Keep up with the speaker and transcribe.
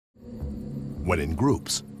When in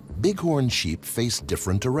groups, bighorn sheep face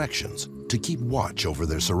different directions to keep watch over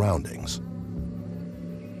their surroundings.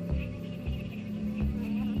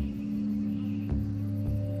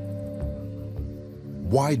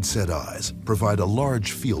 Wide-set eyes provide a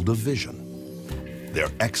large field of vision. Their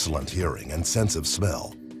excellent hearing and sense of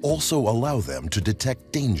smell also allow them to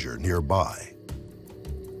detect danger nearby.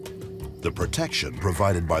 The protection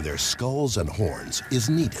provided by their skulls and horns is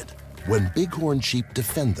needed when bighorn sheep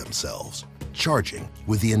defend themselves, charging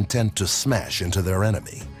with the intent to smash into their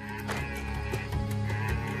enemy.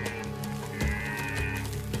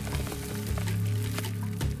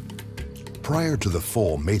 Prior to the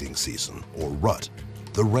fall mating season, or rut,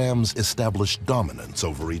 the rams establish dominance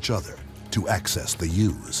over each other to access the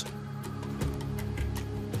ewes.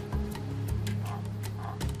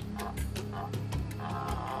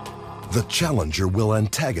 The challenger will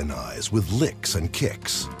antagonize with licks and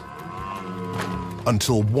kicks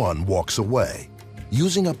until one walks away,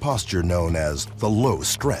 using a posture known as the low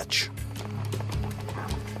stretch.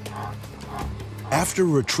 After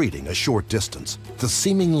retreating a short distance, the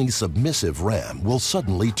seemingly submissive ram will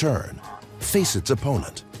suddenly turn, face its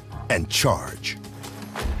opponent, and charge.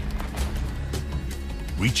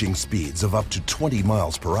 Reaching speeds of up to 20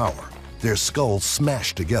 miles per hour, their skulls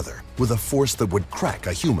smash together with a force that would crack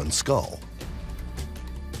a human skull.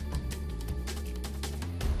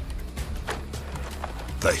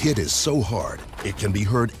 The hit is so hard, it can be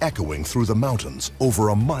heard echoing through the mountains over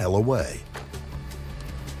a mile away.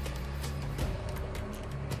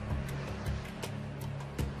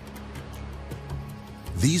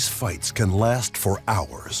 These fights can last for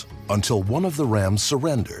hours until one of the rams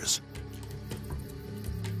surrenders.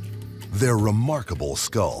 Their remarkable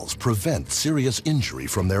skulls prevent serious injury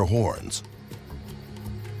from their horns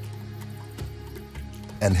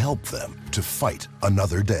and help them to fight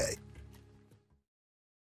another day.